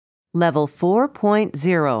Level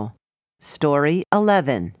 4.0, Story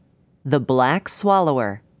 11, The Black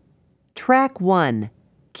Swallower. Track 1,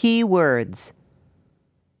 Key Words.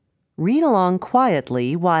 Read along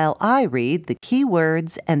quietly while I read the key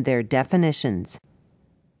words and their definitions.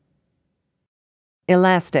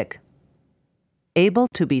 Elastic. Able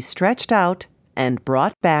to be stretched out and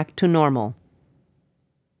brought back to normal.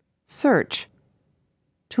 Search.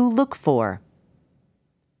 To look for.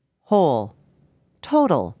 Whole.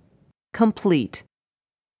 Total. Complete.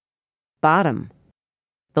 Bottom.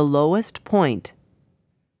 The lowest point.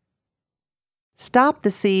 Stop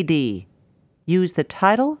the CD. Use the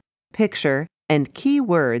title, picture, and key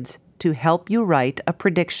words to help you write a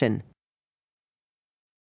prediction.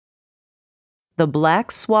 The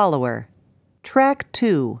Black Swallower. Track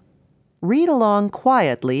 2. Read along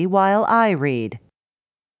quietly while I read.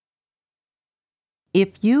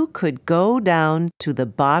 If you could go down to the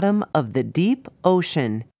bottom of the deep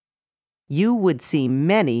ocean, you would see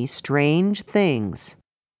many strange things.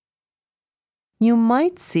 You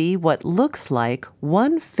might see what looks like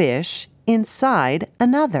one fish inside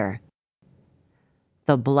another.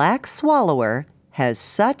 The black swallower has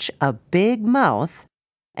such a big mouth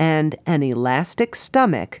and an elastic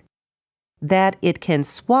stomach that it can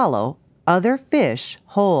swallow other fish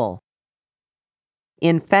whole.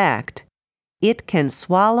 In fact, it can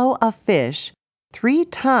swallow a fish 3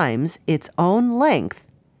 times its own length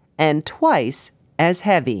and twice as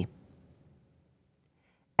heavy.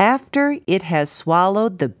 After it has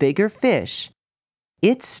swallowed the bigger fish,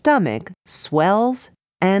 its stomach swells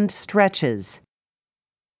and stretches.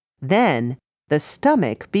 Then the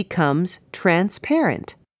stomach becomes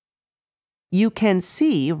transparent. You can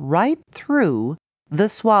see right through the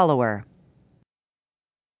swallower.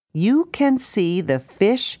 You can see the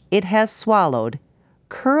fish it has swallowed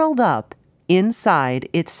curled up inside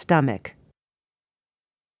its stomach.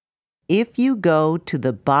 If you go to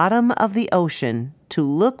the bottom of the ocean to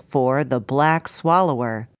look for the black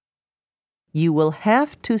swallower, you will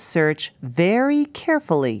have to search very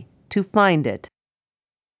carefully to find it.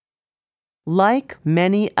 Like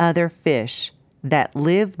many other fish that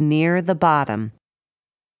live near the bottom,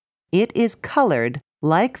 it is colored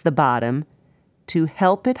like the bottom to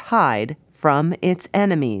help it hide from its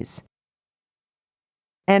enemies.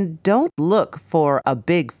 And don't look for a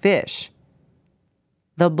big fish.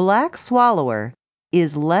 The black swallower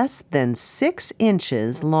is less than 6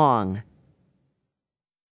 inches long.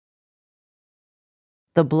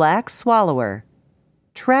 The Black Swallower.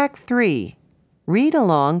 Track 3. Read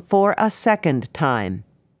along for a second time.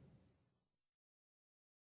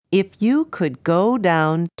 If you could go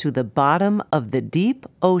down to the bottom of the deep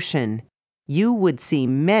ocean, you would see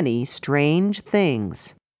many strange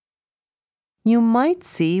things. You might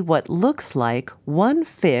see what looks like one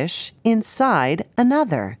fish inside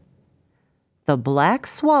another. The black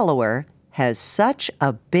swallower has such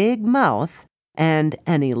a big mouth and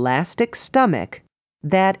an elastic stomach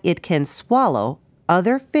that it can swallow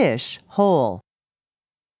other fish whole.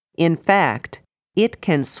 In fact, it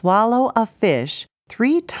can swallow a fish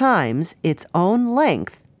 3 times its own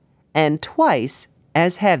length and twice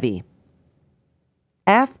as heavy.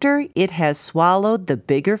 After it has swallowed the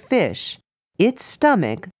bigger fish, its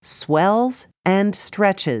stomach swells and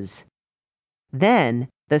stretches. Then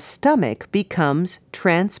the stomach becomes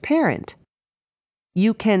transparent.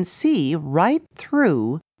 You can see right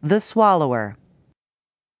through the swallower.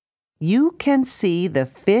 You can see the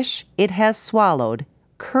fish it has swallowed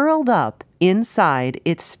curled up inside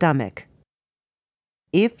its stomach.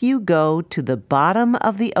 If you go to the bottom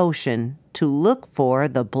of the ocean to look for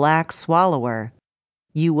the black swallower,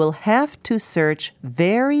 you will have to search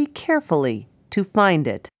very carefully to find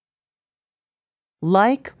it.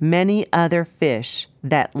 Like many other fish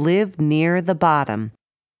that live near the bottom,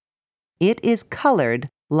 it is colored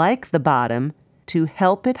like the bottom to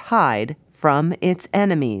help it hide from its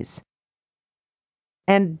enemies.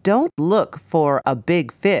 And don't look for a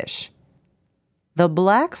big fish. The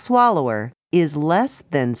black swallower is less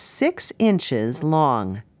than 6 inches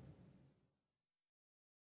long.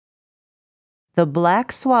 The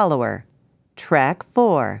Black Swallower. Track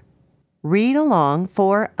 4. Read along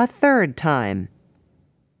for a third time.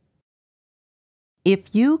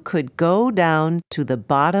 If you could go down to the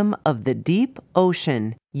bottom of the deep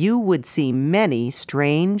ocean, you would see many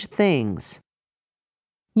strange things.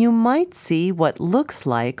 You might see what looks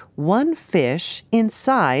like one fish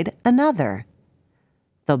inside another.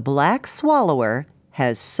 The black swallower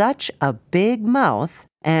has such a big mouth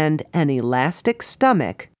and an elastic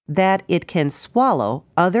stomach that it can swallow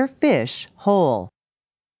other fish whole.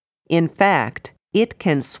 In fact, it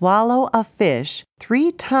can swallow a fish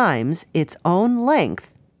 3 times its own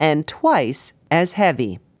length and twice as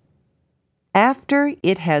heavy. After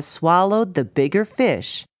it has swallowed the bigger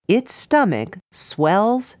fish, its stomach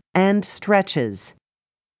swells and stretches.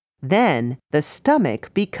 Then the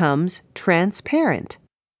stomach becomes transparent.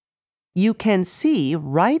 You can see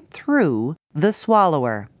right through the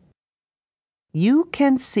swallower. You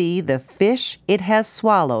can see the fish it has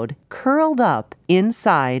swallowed curled up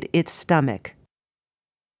inside its stomach.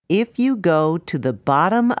 If you go to the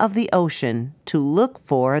bottom of the ocean to look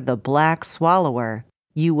for the black swallower,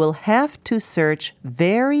 you will have to search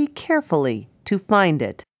very carefully to find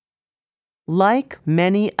it. Like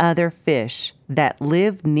many other fish that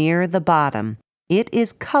live near the bottom, it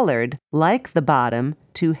is colored like the bottom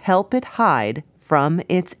to help it hide from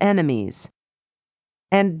its enemies.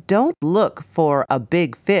 And don't look for a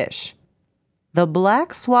big fish. The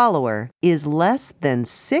black swallower is less than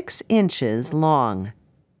 6 inches long.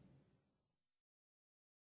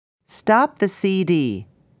 Stop the CD.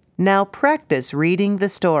 Now practice reading the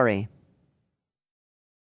story.